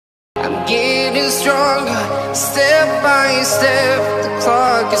Step by step, the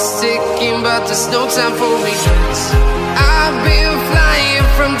clock is ticking, but there's no time for regrets. I've been flying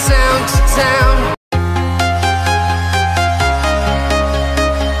from town to town.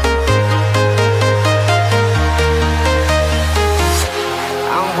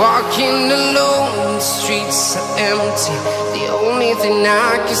 I'm walking alone, the streets are empty. The only thing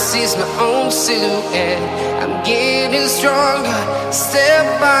I can see is my own silhouette. I'm getting stronger,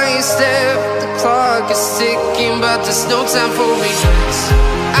 step by step. The clock is ticking, but there's no time for regrets.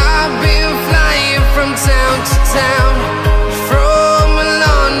 I've been flying from town to town, from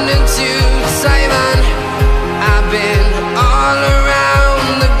London to Taiwan. I've been all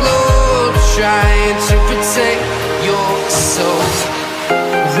around the globe, trying to protect your soul.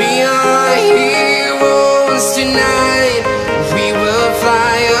 We are heroes tonight. We will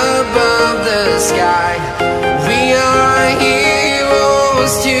fly above the sky. We are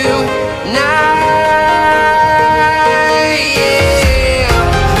heroes tonight. Yeah.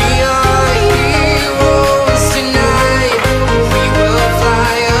 We are heroes tonight. We will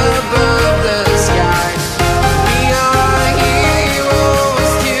fly above the sky. We are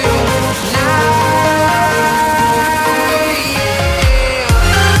heroes tonight.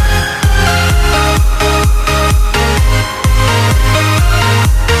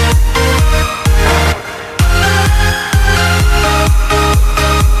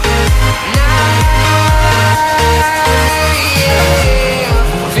 Yeah.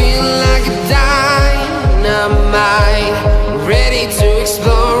 Feel like a dynamite, ready to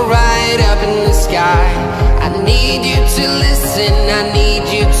explode right up in the sky. I need you to listen, I need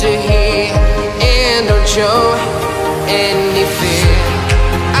you to hear, and don't show any fear.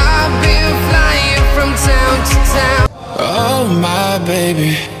 I've been flying from town to town. Oh my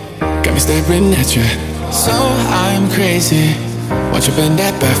baby, got me staring at you. So I'm crazy, won't you bend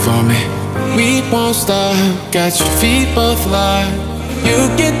that back for me? We won't stop, got your feet both locked. You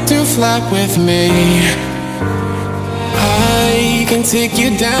get to fly with me. I can take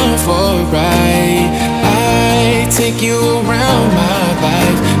you down for a ride. I take you around my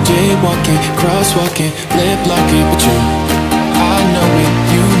life. Jaywalking, crosswalking, lip locking, but you, I know it,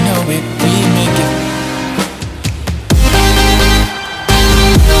 you know it, we make it.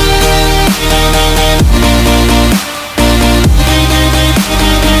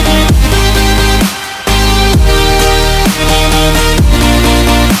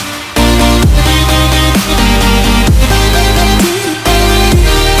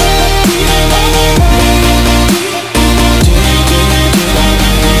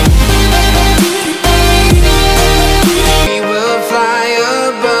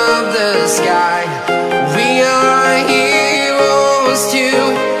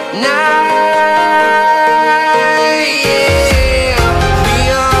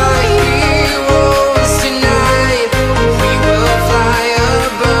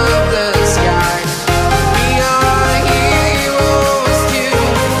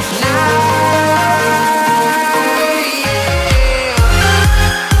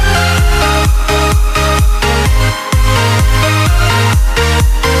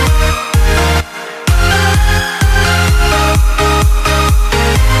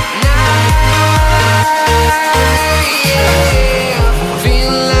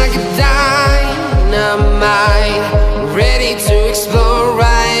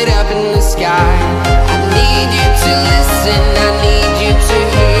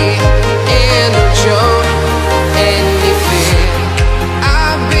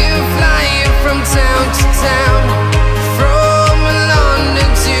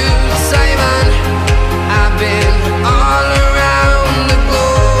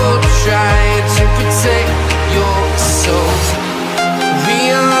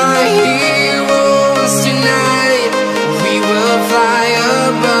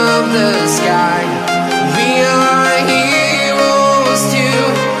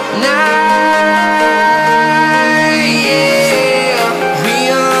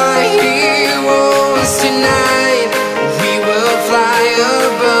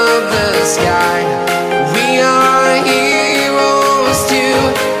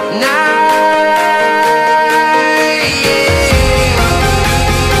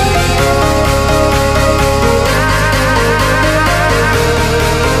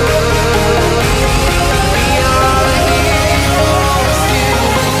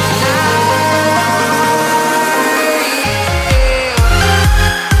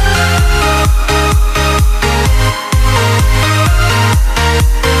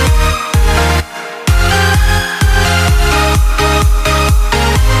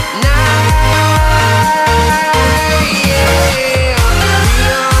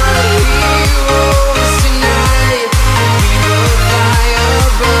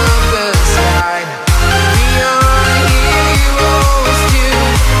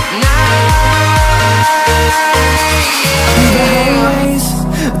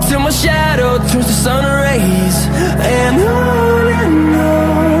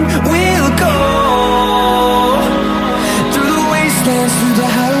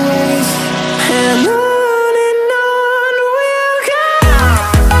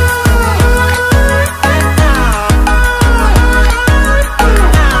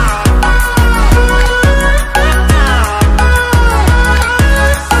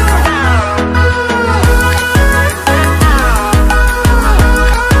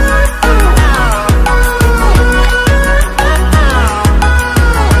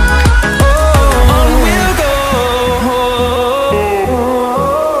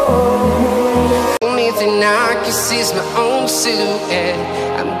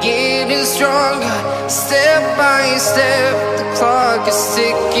 getting stronger, step by step. The clock is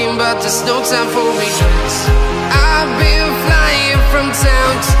ticking, but there's no time for me. I've been flying from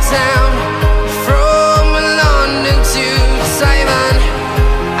town to town, from London to Taiwan.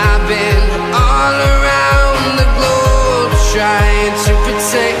 I've been all around the globe, trying to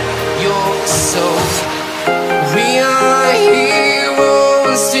protect your soul. We are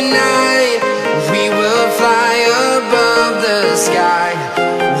heroes tonight. We will fly above the sky.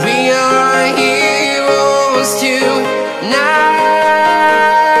 We are heroes tonight.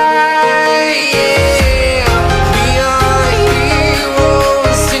 Yeah. We are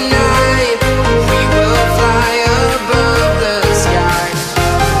heroes tonight. We will fly above the sky.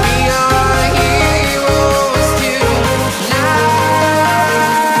 We are heroes tonight.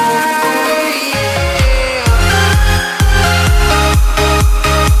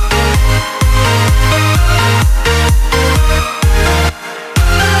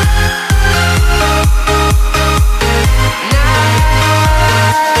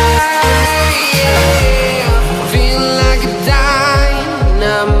 Feeling like a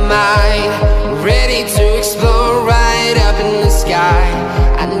dynamite, ready to explode right up in the sky.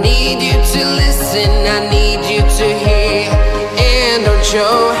 I need you to listen, I need you to hear, and don't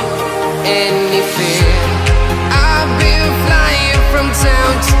show any fear. I've been flying from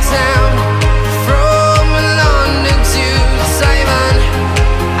town to town, from London to Taiwan.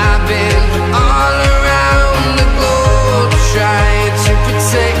 I've been all around the globe, trying to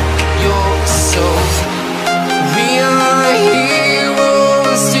protect your soul. We are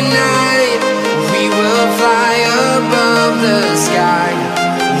heroes tonight. We will fly above the sky.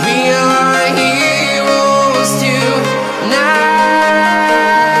 We are heroes tonight.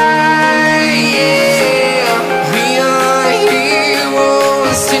 Yeah. We are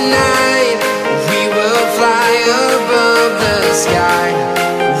heroes tonight. We will fly above the sky.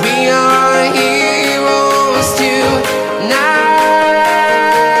 We are heroes tonight.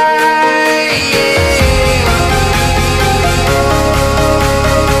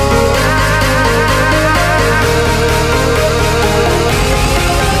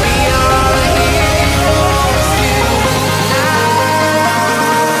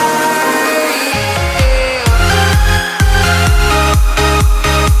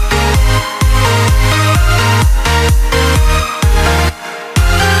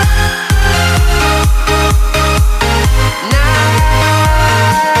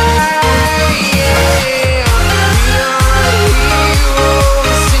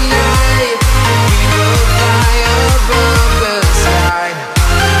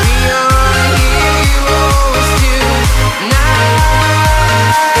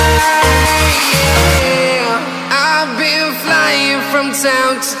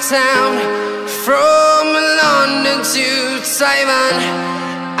 Town to town, from London to Taiwan.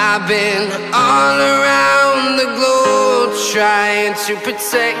 I've been all around the globe, trying to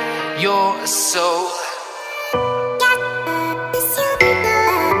protect your soul.